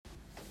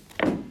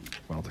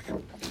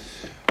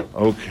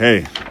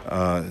Okay,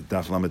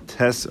 Daf Lamed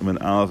Tes Amin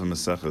Aleph and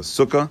Masechah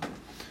Sukkah.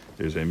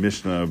 There's a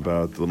Mishnah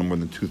about a little more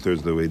than 2/3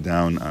 of the way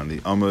down on the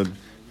Amud,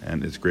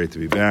 and it's great to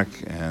be back.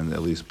 And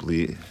at least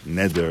Bli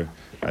Neder,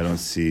 I don't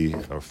see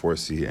or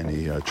foresee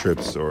any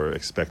trips or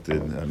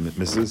expected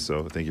misses.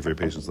 So thank you for your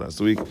patience last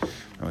week.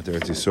 I went to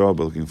Eretz Yisrael,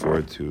 but looking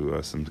forward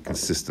to some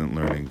consistent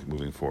learning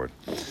moving forward.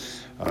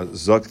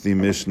 Zok the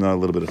Mishnah, a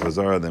little bit of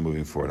Chazara, then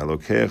moving forward.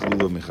 Halokeach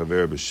lulav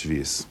mechaver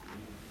b'shvius.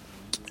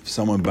 If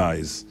someone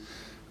buys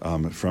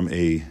from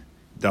a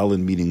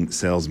Dalin meeting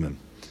salesman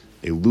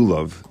a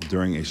lulav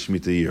during a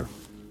Shemitah year,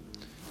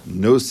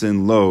 no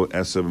sin lo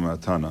eser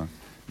b'matana,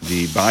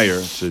 the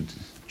buyer should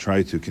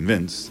try to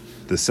convince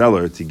the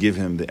seller to give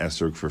him the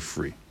esrog for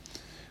free.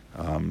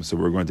 So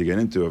what we're going to get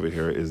into over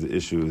here is the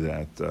issue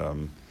that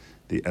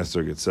the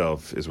esrog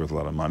itself is worth a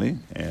lot of money,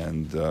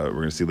 and we're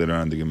going to see later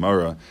on in the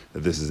Gemara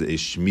that this is a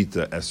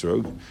Shemitah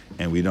esrog,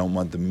 and we don't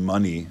want the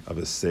money of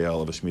a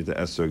sale of a Shemitah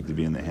esrog to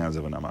be in the hands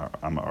of an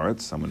Amaretz,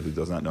 someone who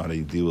does not know how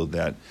to deal with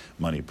that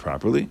money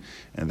properly,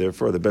 and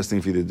therefore the best thing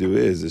for you to do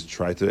is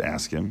try to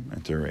ask him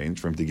and to arrange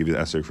for him to give you the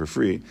esrog for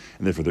free,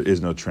 and therefore there is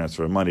no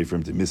transfer of money for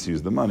him to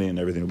misuse the money, and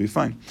everything will be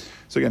fine.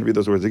 So again, read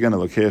those words again.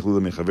 If you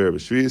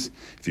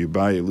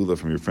buy a lulav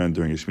from your friend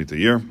during a Shemitah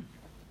year,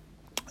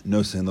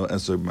 no sin lo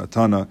esrog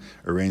matana,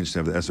 arranged to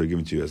have the esrog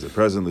given to you as a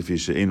present,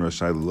 lefisha ein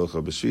rashai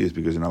l'locha b'shvius,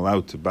 because you're not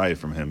allowed to buy it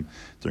from him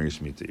during a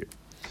Shemitah year.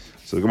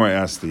 So the Gemara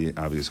asks the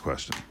obvious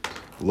question: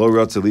 Lo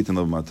ratza litin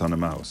lo matana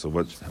mao. So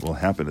what will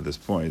happen at this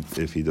point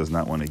if he does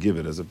not want to give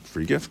it as a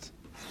free gift?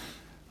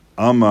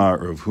 Amar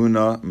Rav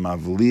Huna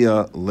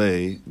mavlia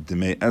le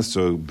demei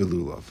esrog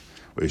belulav.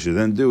 What you should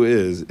then do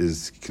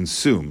is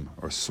consume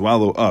or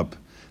swallow up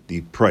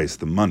the price,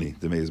 the money,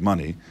 demei is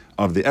money,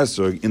 of the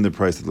esrog in the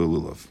price of the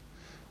lulav.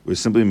 Which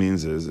simply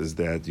means is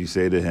that you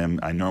say to him,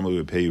 I normally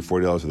would pay you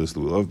 $40 for this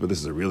lulav, but this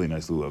is a really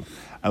nice lulav.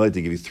 I'd like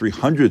to give you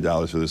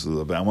 $300 for this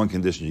lulav, but on one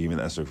condition, you give me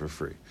the esrog for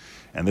free.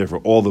 And therefore,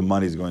 all the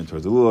money is going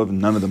towards the lulav,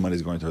 none of the money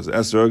is going towards the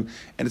esrog,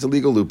 and it's a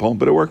legal loophole,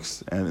 but it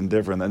works. And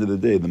therefore, at the end of the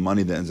day, the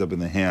money that ends up in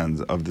the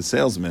hands of the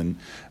salesman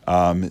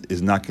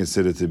is not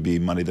considered to be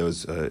money that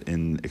was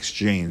in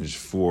exchange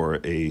for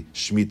a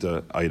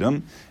Shemitah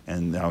item,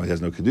 and now he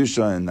has no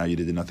kedusha, and now you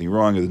did nothing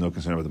wrong, and there's no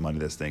concern about the money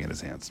that's staying in his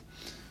hands.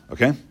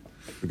 Okay?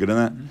 We're good on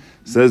that?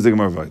 Says the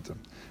Gemara Vayta.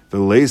 The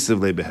leisav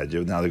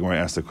lebehedju. Now the Gemara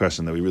asks the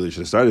question that we really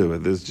should have started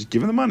with: is just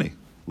give him the money.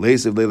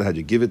 Leisav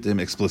lebehedju. Give it to him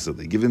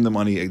explicitly. Give him the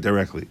money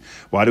directly.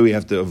 Why do we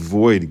have to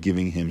avoid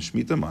giving him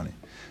Shemitah money?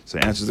 So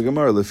answers the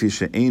Gemara: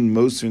 Lefisha ein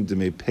mosrin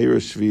demei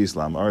perish shvius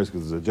la'amaretz.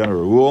 Because there's a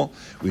general rule: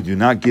 we do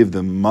not give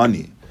the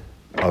money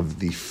of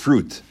the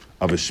fruit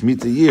of a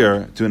Shemitah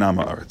year to an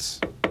Amaretz.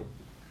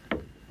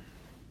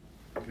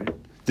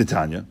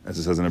 Tanya, as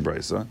it says in a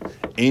brisa,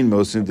 ein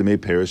mosin demei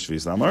perish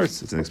shvius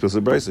la'amaretz. It's an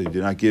explicit brisa. You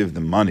do not give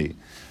the money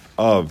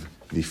of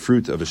the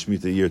fruit of a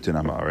Shemitah year to an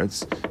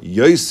Amaretz.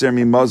 Yoser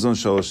mimazon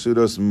shalosh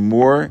sudos,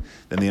 more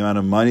than the amount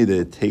of money that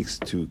it takes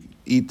to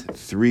eat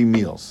 3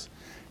 meals.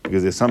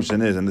 Because the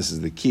assumption is, and this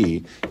is the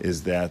key,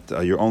 is that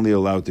you're only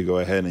allowed to go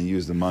ahead and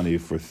use the money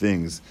for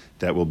things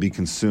that will be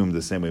consumed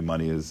the same way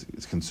money is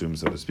consumed,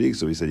 so to speak.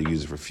 So we said you can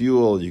use it for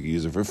fuel, you can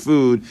use it for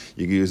food,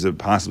 you can use it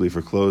possibly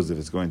for clothes if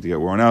it's going to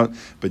get worn out,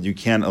 but you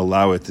can't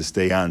allow it to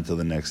stay on until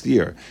the next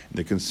year. And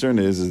the concern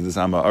is this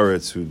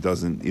Amaretz who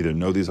doesn't either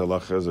know these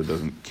halachas or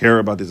doesn't care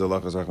about these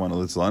halachas, Rahman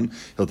al-Litzlan,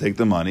 he'll take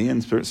the money,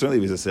 and certainly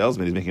if he's a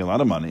salesman, he's making a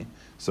lot of money.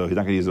 So he's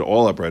not going to use it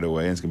all up right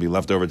away, and it's going to be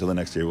left over till the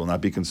next year. It will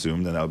not be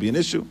consumed, and that will be an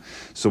issue.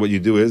 So what you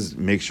do is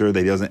make sure that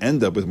he doesn't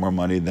end up with more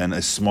money than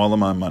a small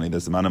amount of money.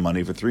 That's the amount of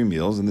money for 3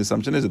 meals, and the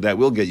assumption is that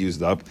will get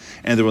used up,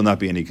 and there will not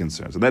be any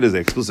concern. So that is the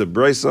explicit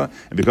brisa,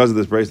 and because of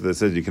this brisa that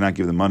says you cannot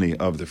give the money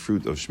of the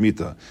fruit of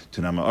Shemitah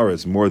to an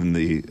Amaretz more than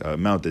the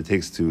amount that it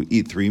takes to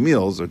eat 3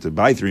 meals, or to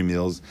buy 3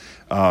 meals,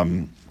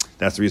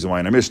 that's the reason why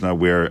in our Mishnah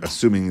we're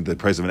assuming the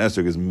price of an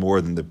esrog is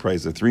more than the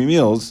price of 3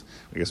 meals.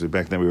 I guess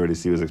back then we already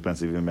see it was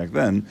expensive even back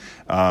then.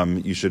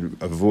 You should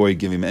avoid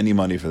giving him any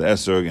money for the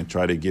esrog and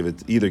try to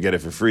either get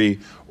it for free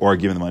or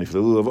give him the money for the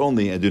lulav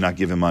only, and do not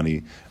give him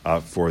money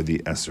for the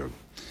esrog.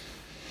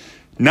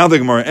 Now the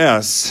Gemara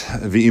asks,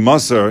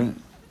 v'imasar,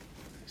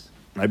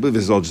 I believe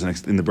this is all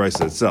just in the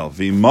brisa itself.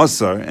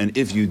 V'imasar, and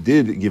if you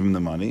did give him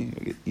the money,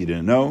 you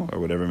didn't know, or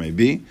whatever it may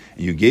be,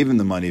 and you gave him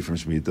the money from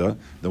Shemitah,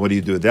 then what do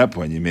you do at that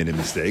point? You made a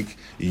mistake.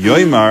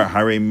 Yoimar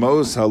hare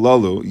mos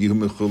halalu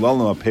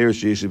yichulalu aper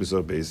sheyesh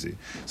b'sof beisi.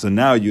 So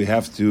now you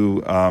have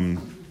to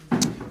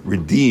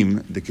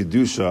redeem the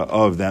kedusha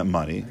of that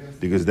money,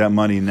 because that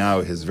money now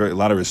has a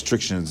lot of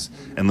restrictions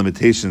and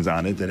limitations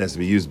on it that has to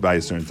be used by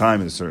a certain time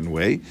in a certain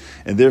way,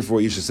 and therefore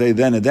you should say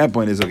then at that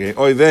point is, okay,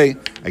 oy vey,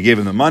 I gave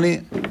him the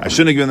money, I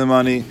shouldn't have given the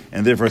money,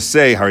 and therefore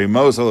say,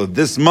 harimos,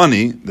 this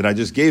money that I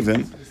just gave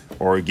him,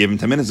 or gave him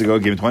 10 minutes ago,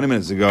 gave him 20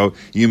 minutes ago,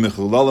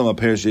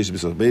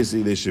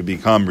 they should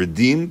become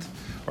redeemed,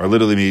 or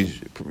literally,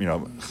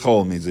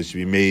 chol means they should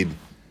be made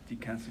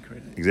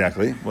deconsecrated.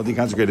 Exactly. Well,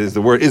 deconsecrated is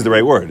the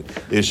right word.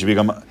 It should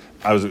become,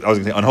 I was going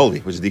to say unholy,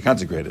 which is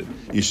deconsecrated.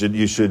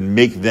 You should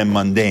make them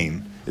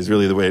mundane, is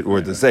really the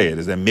word to say it,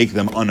 is that make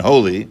them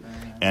unholy,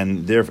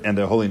 and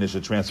the holiness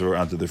should transfer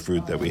onto the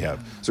fruit that we have.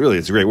 So really,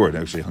 it's a great word,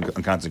 actually,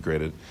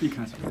 unconsecrated.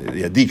 Deconsecrated.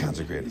 Yeah,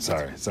 deconsecrated.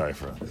 Sorry, I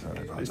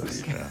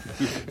apologize. Yeah.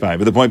 Fine,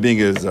 but the point being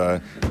is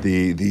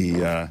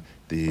the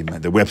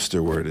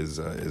Webster word is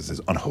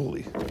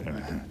unholy,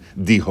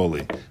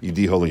 de-holy. You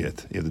de-holy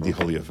it. You have to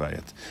de-holyify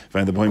it.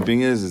 Fine. The point being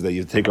is that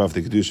you take off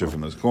the kedusha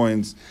from those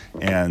coins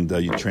and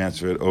you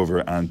transfer it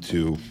over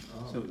onto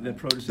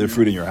the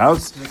fruit in your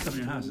house. The stuff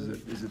in your house,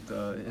 is it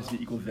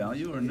equal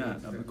value or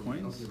not of the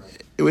coins?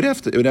 It would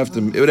have to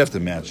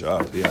match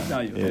up. Yeah,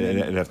 Value.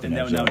 It'd have to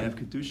match now up. it have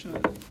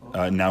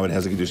kedusha. Now it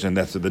has a kedusha, and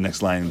that's the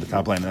next line, the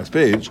top line, of the next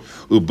page.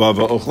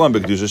 Ubava ochlam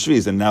bekedusha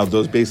shvis, and now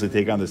those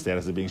basically take on the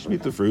status of being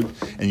shemitah fruit,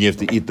 and you have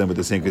to eat them with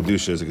the same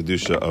kedusha as a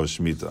kedusha of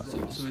shemitah.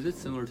 So is it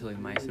similar to like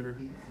meiser,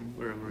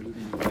 where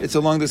it's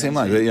along the same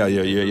line? Yeah,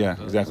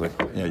 exactly.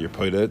 Yeah, you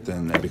put it,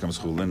 and it becomes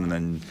chulin, and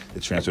then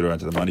it's transferred around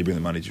to the money, bring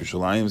the money to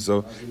Yerushalayim.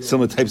 So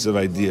similar types of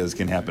ideas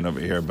can happen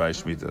over here by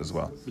shemitah as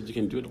well. But you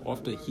can do it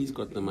after he's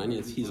got the money.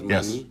 It's his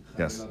money.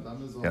 Yes.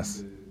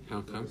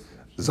 How come?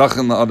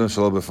 Zachin la'adam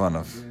shelo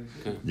b'fanav.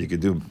 Okay. You could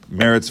do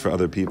merits for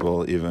other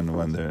people even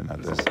when they're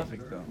not there. It's a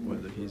suffix, though.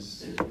 Whether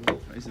is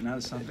it not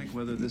a suffix?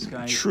 Whether this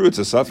guy True, it's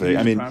a suffix.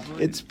 I mean,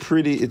 properly? it's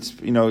pretty. It's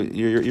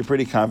you're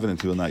pretty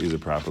confident he will not use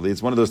it properly.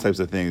 It's one of those types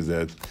of things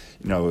that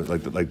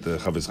like the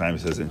Chavis Chaim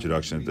says in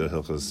introduction to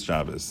Hilchos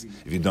Shabbos.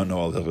 If you don't know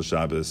all Hilchos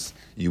Shabbos,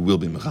 you will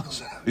be Mechal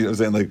Shabbos. You know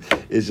what I'm saying? Like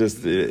it's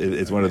just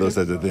it's one of those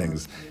types of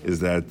things. Is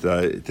that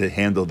to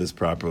handle this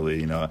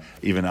properly?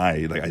 Even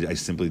I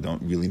simply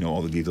don't really know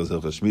all the details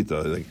of Hilchos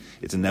Shmita. Like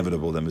it's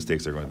inevitable that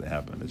mistakes are going to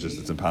happen.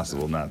 It's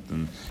impossible not.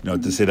 And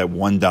to say that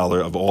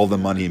 $1 of all the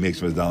money he makes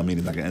from his dollar meaning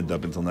is not going to end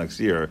up until next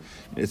year,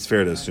 it's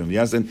fair to assume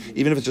yes. And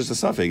even if it's just a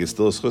suffix, it's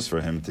still a schus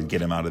for him to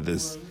get him out of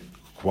this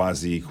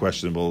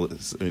quasi-questionable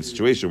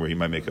situation where he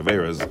might make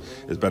averas.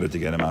 It's better to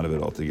get him out of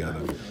it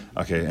altogether.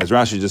 Okay, as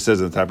Rashi just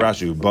says in the top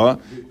Rashi, ba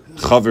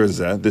chaver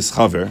zeh, this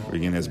chaver,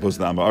 again as opposed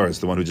to the Amaris,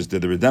 the one who just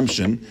did the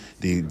redemption,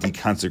 the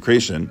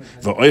consecration,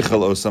 va'oichel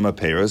osama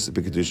peros,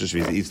 b'kedusha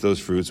shvis, he eats those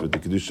fruits with the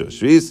kedusha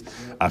shvis,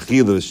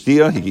 achil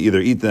v'shtia, he can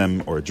either eat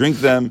them or drink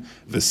them,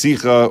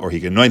 v'sicha, or he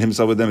can anoint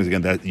himself with them,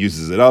 again that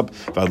uses it up,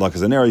 v'adlak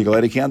hazanera, you can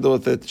light a candle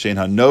with it, shein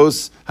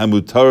hanos,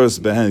 hamutaros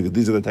behen,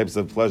 these are the types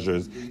of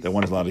pleasures that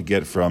one is allowed to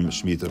get from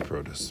Shemitah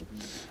produce.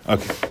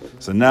 Okay,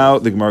 so now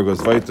the Gemara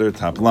goes weiter,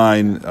 top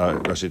line,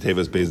 Rashi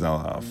Tevis Beis Nal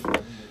Haf.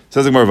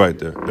 Says the Gemara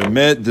weiter,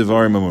 Bemet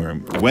Devarim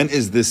Amurim. When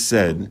is this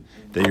said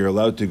that you're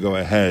allowed to go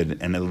ahead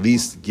and at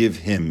least give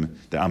him,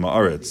 the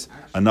Amaretz,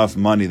 enough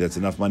money that's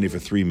enough money for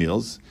 3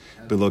 meals?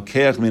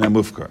 Belokeach min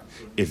amufkar.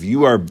 If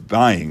you are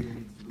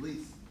buying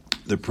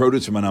the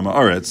produce from an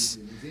Amaretz,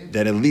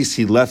 that at least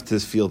he left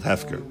his field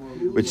hefker,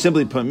 which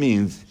simply put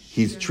means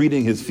he's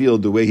treating his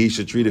field the way he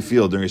should treat a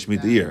field during a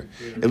Shemitah year.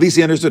 At least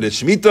he understood it.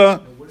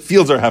 Shemitah,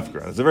 fields are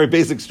hefker. It's a very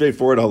basic,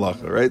 straightforward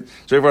halacha, right?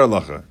 Straightforward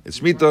halacha. It's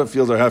Shemitah,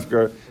 fields are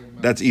hefker.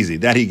 That's easy.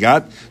 That he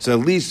got. So at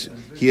least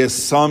he has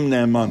some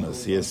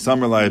ne'emanos. He has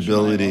some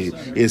reliability.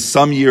 He has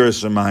some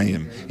yiras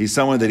shamayim. He's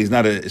someone that he's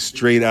not a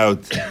straight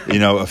out,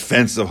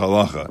 offensive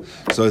halacha.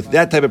 So if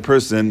that type of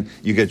person,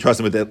 you can trust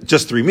him with that,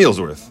 just 3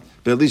 meals worth.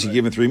 But at least you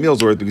give him 3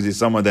 meals worth because he's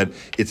someone that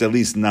it's at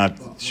least not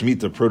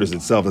Shemitah produce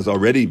itself that's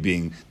already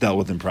being dealt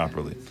with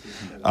improperly.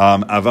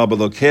 But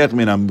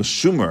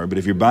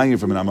if you're buying it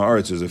from an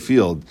Amaretz, there's a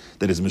field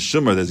that is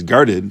Meshumar, that's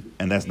guarded,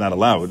 and that's not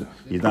allowed.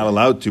 He's not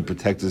allowed to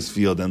protect his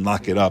field and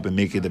lock it up and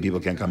make it that people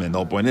can't come in. The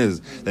whole point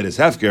is that it's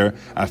hefker,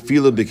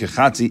 afilu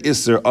b'kechatzi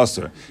iser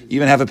aser.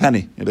 Even half a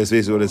penny. That's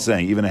basically what it's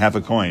saying. Even a half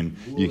a coin,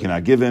 you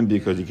cannot give him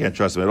because you can't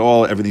trust him at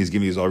all. Everything he's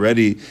giving you has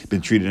already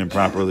been treated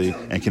improperly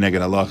and connected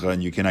halacha,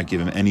 and you cannot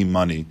give him any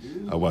money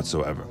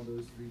whatsoever.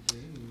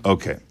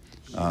 Okay.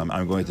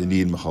 I'm going to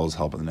need Michal's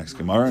help in the next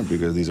Gemara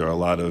because these are a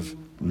lot of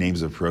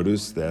names of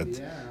produce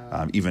that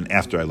even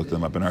after I look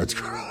them up in Art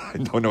Scroll, I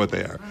don't know what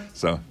they are.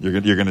 So you're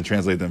going to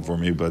translate them for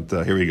me, but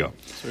here we go.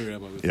 Sorry,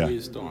 Rabbi, before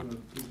you start.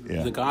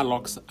 Yeah. The guy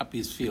locks up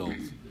his field,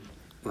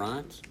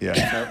 right? Yeah.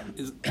 So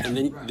and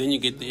then you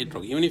get the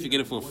etrog. Even if you get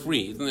it for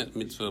free, isn't that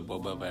mitzvah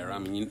b'avera? I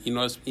mean, he's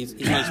not supposed to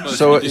be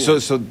doing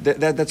it. So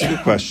that's a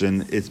good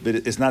question.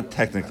 It's not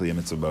technically a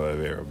mitzvah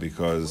b'avera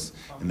because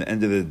in the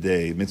end of the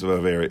day, mitzvah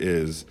b'avera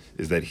is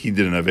that he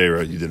did an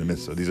avera, you did a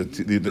mitzvah. These are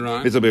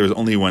Right. mitzvah b'avera is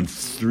only one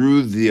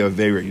through the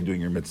avera you're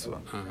doing your mitzvah.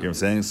 You know what I'm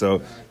saying?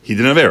 So he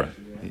did an avera.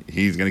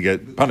 He's going to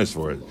get punished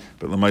for it.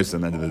 But l'maisa,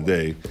 at the end of the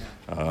day,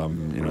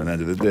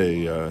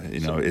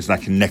 it's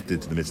not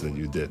connected to the mitzvah that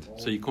you did.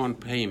 So you can't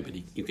pay him, but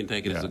you can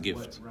take it as a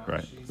gift.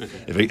 Right.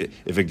 Okay.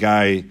 If a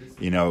guy,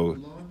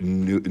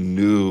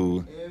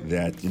 knew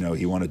that,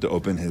 he wanted to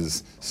open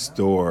his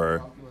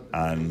store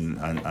on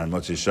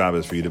Motzei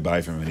Shabbos for you to buy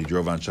from him, and he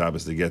drove on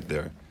Shabbos to get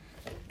there,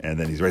 and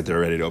then he's right there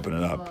ready to open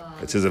it up.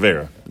 It's his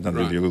avera. It's not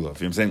the lulav. You know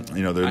what I'm saying?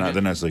 They're not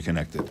necessarily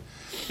connected.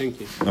 Thank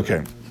you.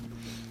 Okay.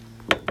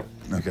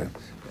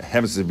 It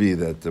happens to be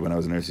that when I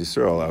was in Eretz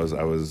Yisrael, I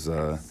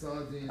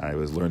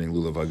was learning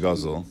Lulav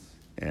HaGazel,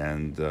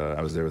 and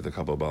I was there with a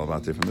couple of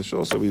Balavate from the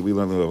shul, so we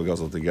learned Lulav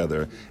HaGazel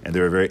together, and they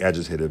were very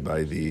agitated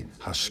by the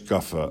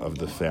hashkafa of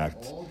the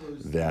fact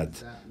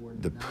that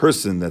the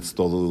person that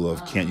stole the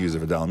lulav can't use it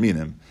for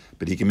dalaminim,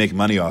 but he can make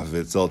money off of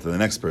it, sell it to the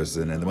next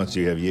person, and then once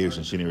you have Yehush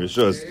and Shini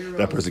Rishos,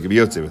 that person can be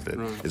yotze with it.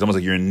 It's almost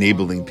like you're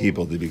enabling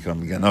people to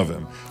become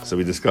Ganovim. So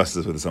we discussed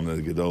this with some of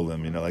the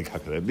Gedolim, like, how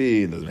could that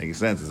be? It doesn't make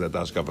sense. Is that the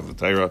Ashkaf of the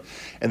Torah?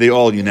 And they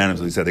all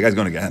unanimously said, the guy's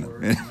going to Gehenna.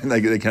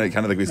 Like, they kind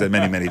of like we said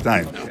many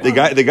times.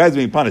 The guy's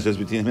being punished just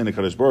between him and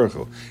the Kadosh Baruch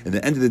Hu. In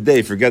the end of the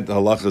day, forget the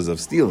halachas of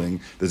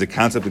stealing. There's a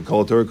concept in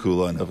Kol Torah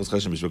Kula and Hilchos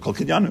Cheshem Mishpah called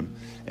Kinyanim.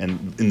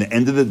 And in the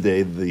end of the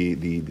day,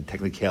 the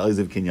technicalities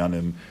of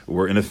Kinyanim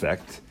were in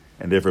effect,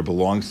 and therefore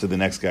belongs to the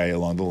next guy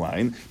along the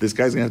line. This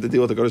guy's going to have to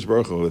deal with the Kodesh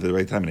Baruch Hu at the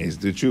right time, and he's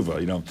to do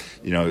tshuva.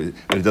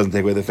 But it doesn't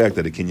take away the fact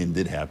that a kinyan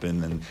did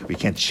happen, and we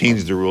can't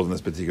change the rules in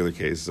this particular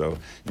case. So,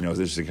 it's an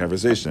interesting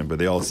conversation. But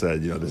they all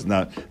said, there's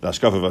not the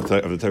ashkaf of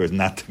the Torah is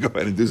not to go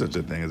ahead and do such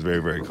a thing. It's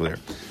very, very clear.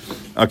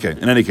 Okay.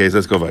 In any case,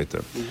 let's go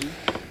weiter.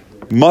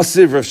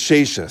 Masiv Rav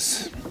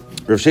Sheshas.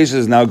 Rav Sheshas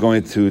is now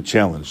going to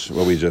challenge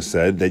what we just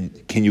said.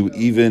 That can you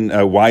even?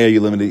 Why are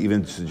you limited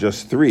even to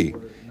just 3?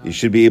 You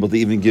should be able to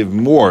even give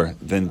more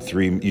than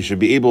 3. You should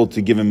be able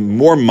to give him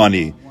more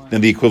money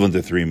than the equivalent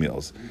of 3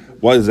 meals.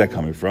 What is that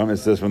coming from? It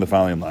says from the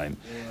following line.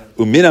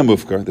 Umina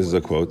mufkar, this is a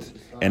quote,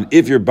 and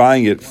if you're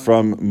buying it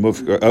from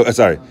mufkar,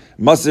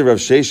 Masir Rav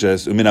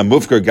Sheshas, umina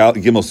mufkar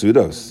gimel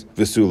sudos,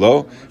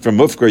 visulo, from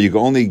mufkar you can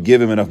only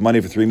give him enough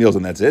money for 3 meals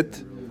and that's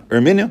it?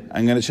 Urminu,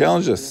 I'm going to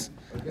challenge this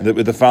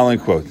with the following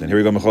quote. And here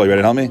we go, Michal, you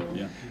ready to help me?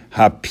 Yeah.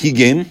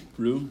 Ha-pigim,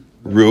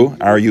 Ru,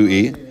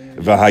 R-U-E,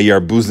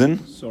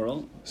 v'ha-yarbuzin,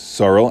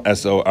 Sorrel,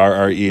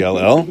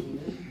 S-O-R-R-E-L-L.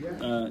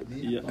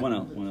 One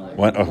L.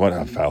 One,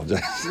 I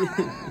apologize.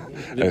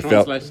 The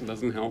translation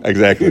doesn't help.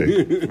 Exactly.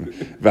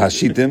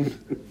 V'hashitim.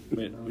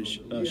 Wait,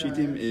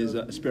 shitim is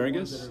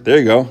asparagus. There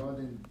you go.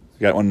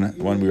 You got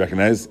one we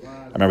recognize.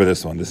 I remember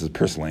this one. This is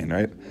purslane,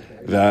 right?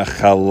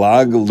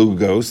 V'chalag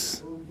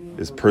lugos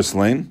is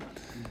purslane.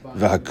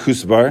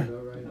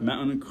 V'hakusbar.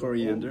 Mountain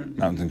coriander.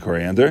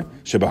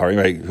 Shebaharim,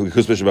 right?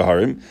 Kusba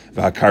shebaharim.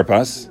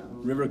 V'hakarpas.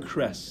 River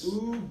cress.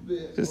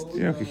 Just,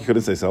 you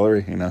couldn't say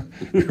celery,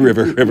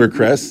 river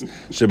cress.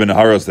 Sheba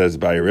Naharos, that's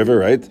by a river,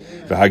 right?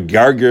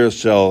 V'hagarger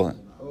shel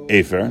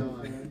afer.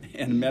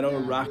 And meadow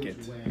rocket.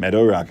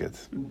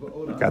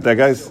 Got that,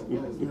 guys?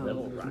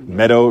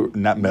 Meadow,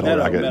 not metal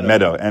rocket.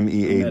 Meadow,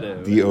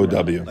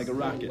 M-E-A-D-O-W. Like a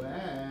rocket.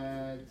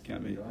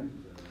 Can't be.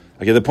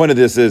 Okay, the point of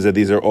this is that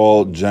these are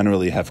all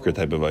generally hefker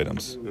type of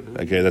items.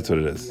 Okay, that's what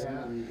it is.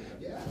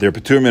 They're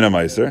patur min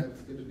ha-meiser.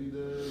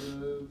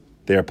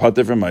 They are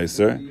patur from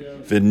meiser.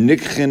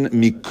 V'nikchin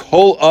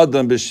mikol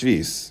adam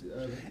b'shvis.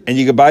 And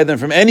you can buy them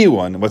from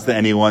anyone. What's the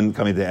anyone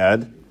coming to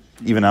add?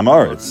 Even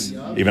Amoritz.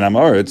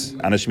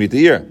 On a Shemitah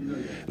year.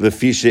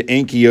 L'fisha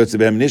enki yotze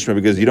b'hem nishma,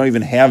 because you don't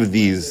even have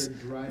these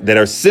that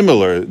are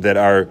similar that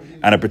are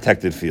on a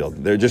protected field.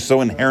 They're just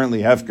so inherently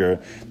hefker.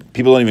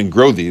 People don't even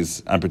grow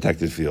these on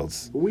protected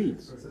fields.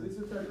 Weeds.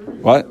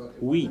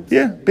 What? Weeds.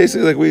 Yeah,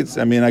 basically like weeds.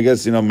 I mean, I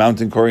guess,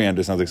 mountain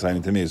coriander sounds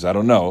exciting to me, so I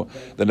don't know.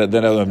 They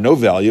have no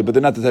value, but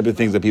they're not the type of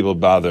things that people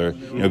bother,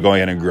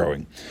 going in and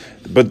growing.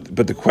 But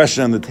the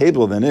question on the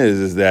table then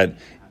is that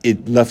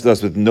it left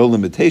us with no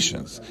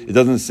limitations. It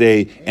doesn't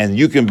say, and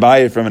you can buy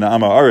it from an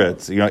Amma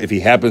Aretz, if he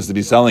happens to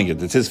be selling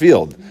it. It's his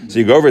field. So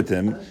you go over to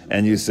him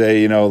and you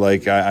say,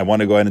 I want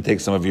to go ahead and take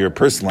some of your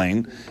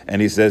purslane.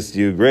 And he says to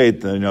you,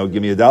 great, give me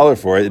 $1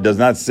 for it. It does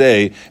not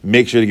say,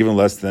 make sure to give him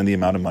less than the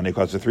amount of money it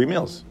costs for 3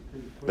 meals.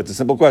 That's a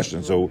simple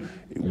question. So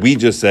we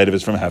just said if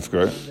it's from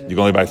Hefker, you can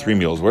only buy 3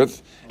 meals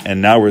worth.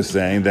 And now we're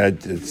saying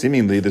that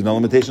seemingly there's no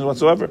limitations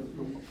whatsoever.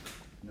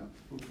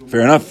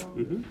 Fair enough?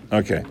 Mm-hmm.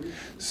 Okay.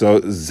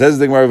 So, says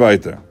the Gemara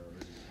weiter.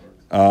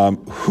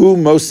 Who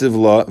mosiv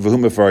la v'hu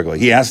mefarik la?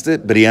 He asked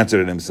it, but he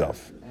answered it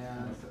himself.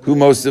 Who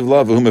mosiv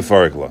la v'hu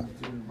mefarik la?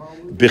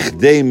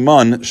 Bichdei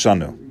man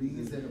shanu.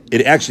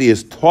 It actually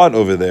is taught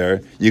over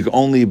there, you can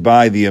only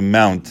buy the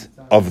amount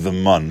of the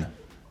mun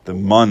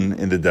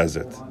in the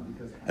desert.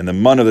 And the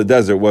mun of the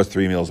desert was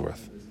 3 meals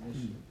worth.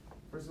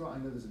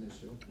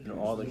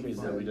 All the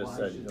cases that we just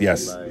said.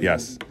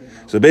 Yes.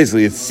 So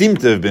basically, it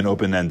seemed to have been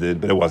open-ended,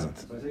 but it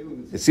wasn't.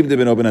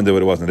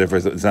 Therefore,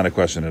 it's not a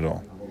question at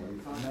all.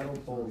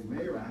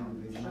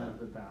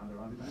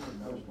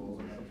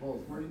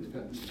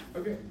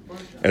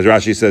 As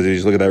Rashi says, if you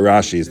just look at that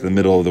Rashi, it's the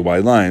middle of the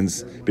white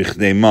lines.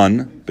 Bichdei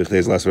man, bichdei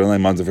is the last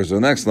line, man's the first of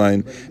the next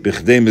line.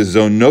 Bichdei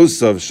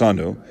mizonosav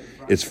shanu.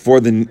 It's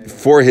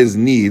for his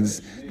needs,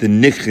 the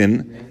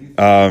nichin,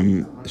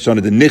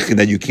 shanu, the nichin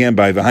that you can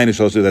buy. V'hainu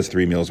shalosu, that's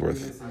 3 meals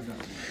worth.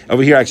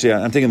 Over here, actually,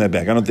 I'm taking that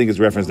back. I don't think it's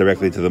referenced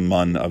directly to the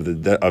mun of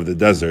the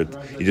desert.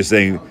 He's just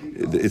saying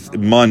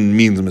mun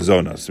means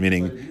mazonos,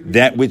 meaning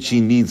that which he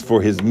needs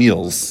for his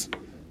meals.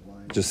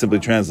 Just simply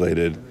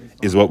translated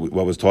is what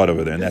was taught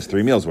over there, and that's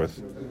 3 meals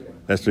worth.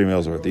 That's 3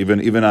 meals worth.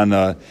 Even on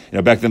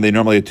back then they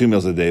normally had 2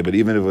 meals a day, but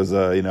even if it was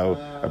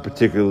a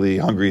particularly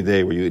hungry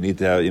day where you need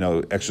to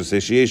have extra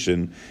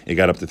satiation, it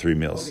got up to 3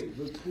 meals.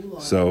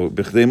 So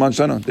bichdei man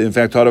shana, they in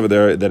fact taught over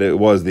there that it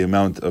was the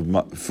amount of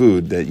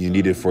food that you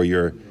needed for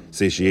your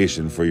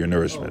satiation, for your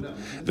nourishment.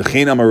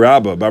 V'chein amar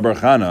Rabba bar bar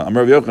Chana,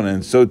 amar Rav Yochanan,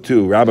 and so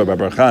too Rabba bar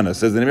bar Chana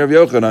says the name of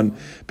Rav Yochanan,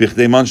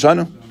 Bichdei man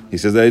shanu. He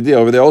says the idea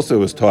over there also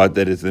was taught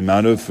that it's the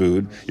amount of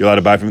food you're allowed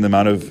to buy from him, the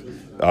amount of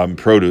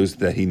produce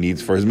that he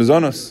needs for his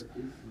mazonos.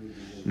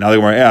 Now the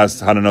Gemara asks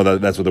how to know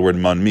that that's what the word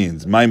man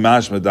means. My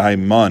mashma dahai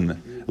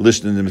man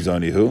lishnin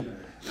mizonihu.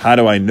 How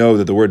do I know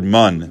that the word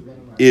man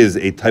is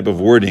a type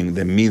of wording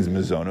that means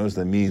mazonos,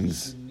 that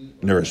means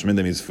nourishment,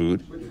 that means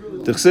food?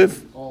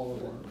 Tichsiv.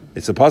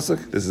 It's a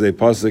pasuk. This is a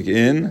pasuk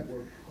in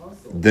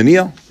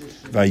Daniel.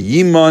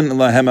 Vayiman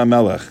lahem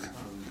hamelech.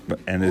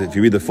 And if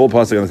you read the full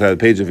pasuk on the side of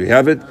the page, if you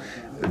have it,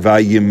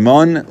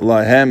 Vayiman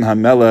lahem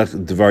hamelech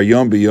dvar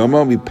yom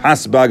biyomo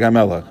mipasbag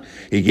hamelech.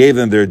 He gave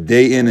them their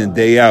day in and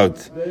day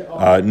out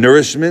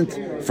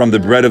nourishment from the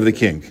bread of the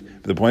king.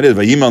 But the point is,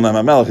 Vayiman lahem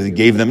hamelech, he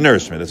gave them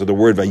nourishment. That's what the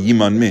word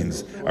Vayiman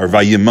means, or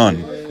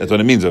Vayiman. That's what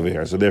it means over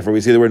here. So therefore,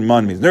 we see the word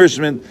man means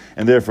nourishment,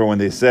 and therefore, when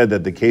they said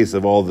that the case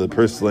of all the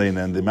purslane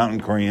and the mountain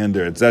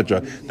coriander,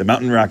 etc., the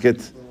mountain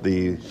rocket,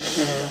 I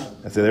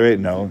say that right?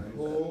 No.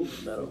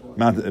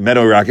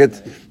 Meadow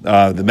rocket,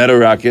 the meadow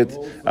rocket,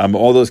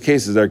 all those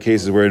cases are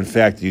cases where, in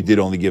fact, you did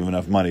only give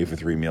enough money for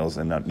 3 meals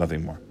and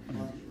nothing more.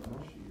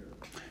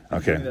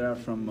 Okay. That are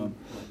from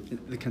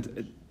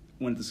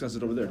when it discusses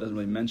it over there, it doesn't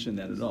really mention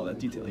that at all, that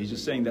detail. He's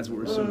just saying that's what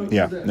we're assuming.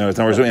 Yeah, no, it's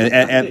not what we're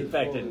assuming. In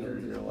fact, in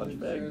your lunch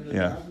bag.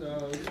 Yeah.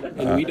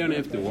 And we don't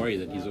have to worry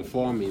that he's a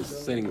farmer, he's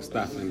selling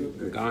stuff, and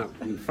the guy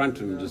in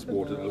front of him just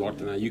bought a lot,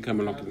 and now you come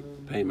along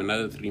and pay him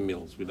another 3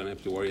 meals. We don't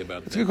have to worry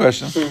about that. It's a good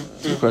question.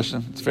 It's a good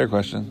question. It's a fair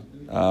question.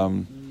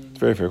 It's a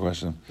very fair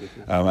question.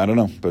 I don't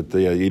know, but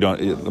you don't.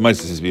 The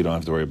mice says you don't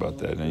have to worry about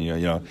that. And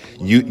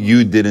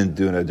you didn't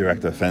do a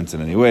direct offense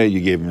in any way.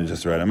 You gave him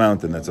just the right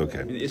amount, and that's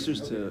okay. The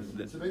issues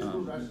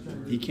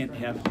he can't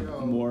have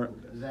more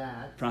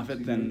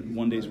profit than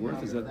 1 day's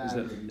worth. Is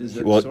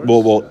that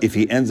well, if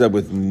he ends up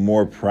with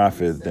more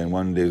profit than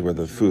 1 day's worth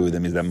of food,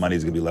 that means that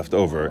money's going to be left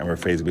over, and we're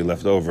afraid it's going to be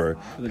left over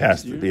for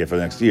the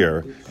next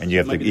year, and you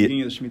have to eat. At the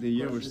beginning of the Shemitah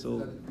year, we're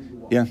still.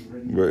 Yeah,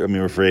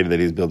 we're afraid that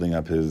he's building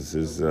up his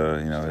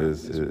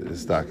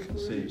stock.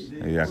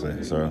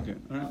 Exactly. So,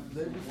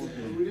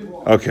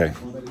 okay.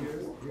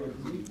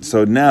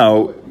 So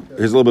now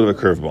here's a little bit of a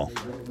curveball.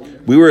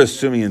 We were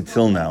assuming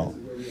until now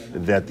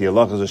that the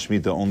halachas of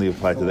Shemitah only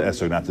apply to the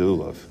esrog, not to the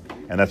lulav,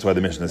 and that's why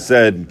the Mishnah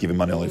said give him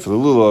money only for the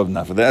lulav,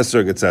 not for the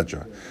esrog,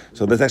 etc.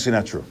 So that's actually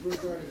not true.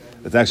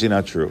 That's actually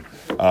not true.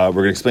 We're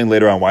going to explain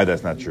later on why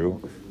that's not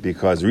true,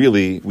 because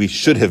really we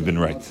should have been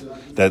right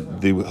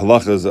that the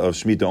halachas of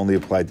Shemitah only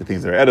apply to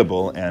things that are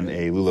edible, and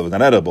a lulav is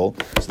not edible.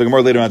 So the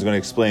Gemara later on is going to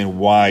explain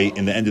why,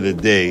 in the end of the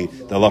day,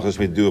 the halachas of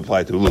Shemitah do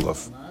apply to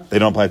lulav. They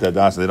don't apply to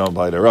Hadassah, they don't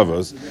apply to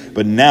Ravos.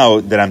 But now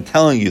that I'm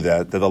telling you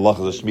that the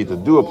halachas of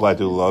Shemitah do apply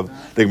to lulav,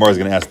 the Gemara is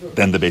going to ask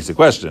then the basic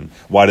question: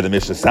 why did the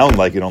Mishnah sound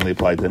like it only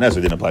applied to Nes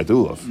or didn't apply to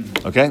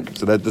lulav? Okay,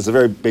 so that's a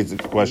very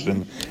basic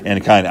question,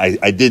 and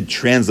I did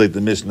translate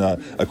the Mishnah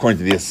according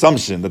to the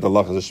assumption that the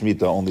halachas of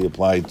Shemitah only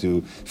apply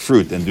to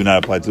fruit and do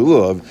not apply to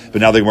lulav. But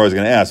now the Gemara is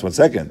going to ask, 1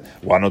 second,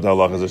 why don't the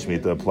halachas of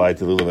Shemitah apply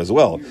to lulav as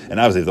well? And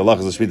obviously, if the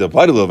halachas of Shemitah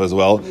apply to lulav as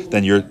well,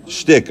 then your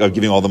shtick of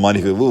giving all the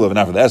money for the lulav and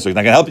not for the esrog is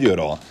not going to help you at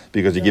all,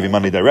 because you're giving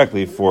money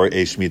directly for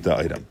a Shemitah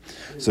item.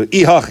 So,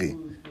 ihachi,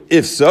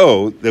 if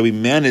so, that we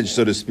managed,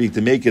 so to speak,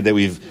 to make it that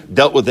we've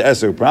dealt with the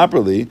esrog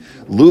properly,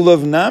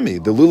 lulav nami,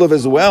 the lulav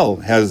as well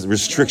has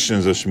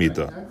restrictions of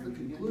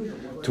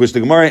Shemitah. To which the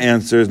Gemara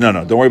answers, no,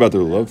 don't worry about the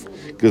lulav,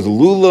 because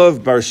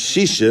lulav bar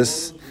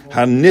shishis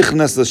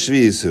hanichnas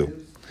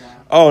l'shvi'isu.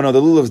 Oh, no, the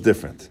lulav is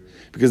different,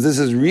 because this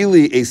is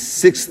really a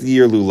 6th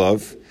year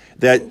lulav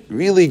that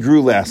really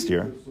grew last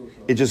year.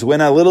 It just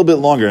went a little bit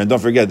longer, and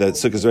don't forget that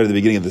Sukkot is right at the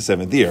beginning of the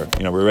 7th year.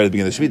 We're right at the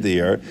beginning of the Shemitah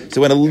year, so it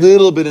went a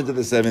little bit into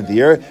the 7th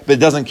year, but it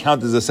doesn't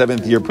count as a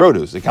 7th year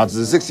produce. It counts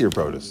as a 6th year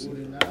produce,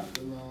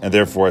 and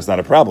therefore it's not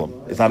a problem.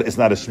 It's not a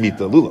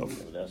Shemitah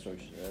lulav. That's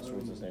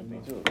the same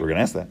thing too. We're going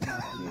to ask that.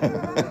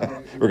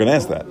 We're going to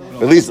ask that.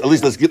 But at least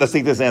let's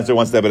take this answer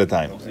one step at a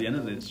time. It's the end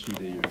of the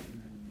Shemitah year.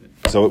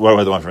 So what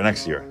about the one for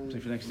next year?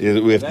 For next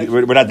year.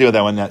 We're not dealing with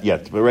that one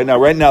yet. But right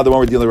now, the one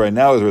we're dealing with right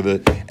now is where the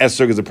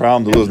esrog is a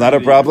problem, the lulav is not a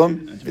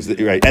problem. It's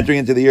entering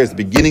into the year. It's the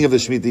beginning of the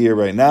Shemitah year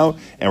right now,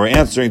 and we're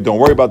answering, don't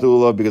worry about the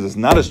lulav, because it's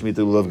not a Shemitah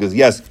lulav, because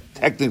yes,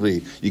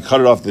 technically, you cut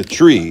it off the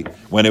tree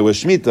when it was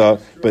Shemitah,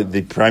 but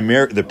the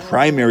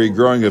primary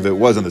growing of it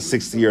was in the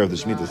 6th year of the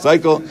Shemitah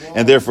cycle,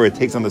 and therefore it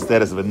takes on the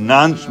status of a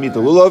non-Shemitah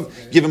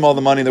lulav. Give him all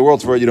the money in the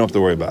world for it, you don't have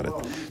to worry about it.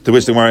 To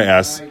which the Gemara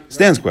asks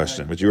Stan's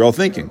question, which you're all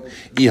thinking.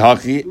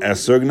 Ihachi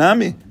esrog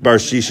nami, bar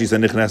shishis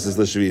anichnases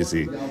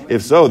l'shviisi.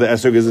 If so, the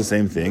esrog is the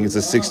same thing. It's a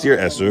 6th year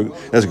esrog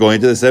that's going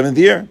into the 7th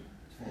year.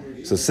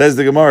 So says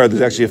the Gemara,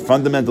 there's actually a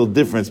fundamental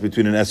difference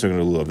between an esrog and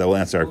a lulav. That will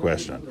answer our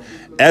question.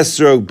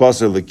 Esrog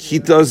basar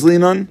lekita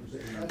azlinon.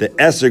 The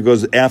esrog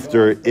goes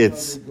after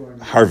its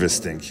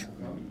harvesting.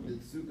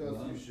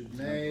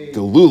 The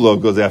lulav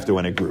goes after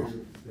when it grew.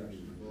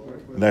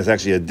 And that's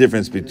actually a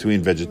difference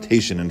between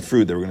vegetation and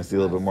fruit that we're going to see a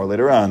little bit more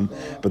later on.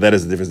 But that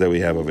is the difference that we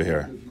have over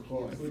here.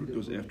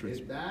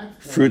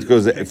 Fruit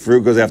goes after it's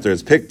Fruit goes after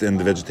it's picked, and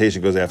the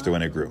vegetation goes after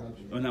when it grew.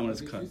 Oh, not when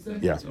it's cut.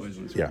 Yeah, It's always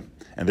when it's yeah.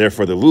 And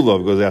therefore the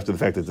lulav goes after the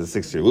fact that it's a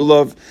 6th year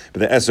lulav, but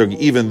the esrog,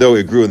 even though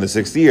it grew in the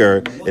 6th year,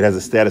 it has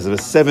a status of a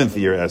 7th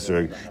year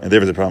esrog, and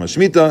therefore the problem is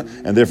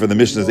Shemitah, and therefore the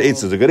Mishnah's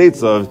eitzah is a good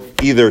eitzah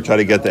of either try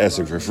to get the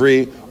esrog for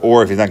free,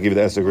 or if he's not giving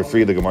the esrog for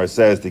free, the Gemara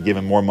says to give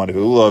him more money for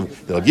the lulav,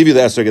 they'll give you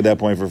the esrog at that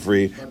point for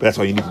free, but that's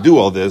why you need to do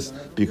all this,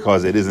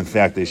 because it is in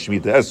fact a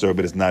Shemitah esrog,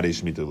 but it's not a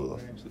Shemitah lulav.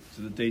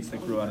 So the dates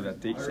that grew out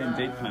of that same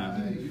date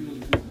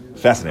palm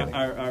Fascinating.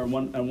 are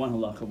one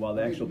halacha, while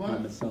the actual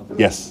palm itself is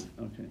Yes.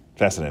 okay.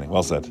 Fascinating.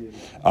 Well said.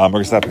 We're going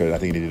to stop here. I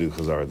think you need to do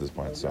Chazar at this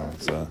point, so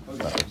it's not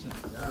good.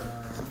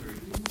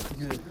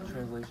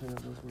 Translation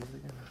of those words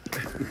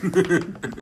again.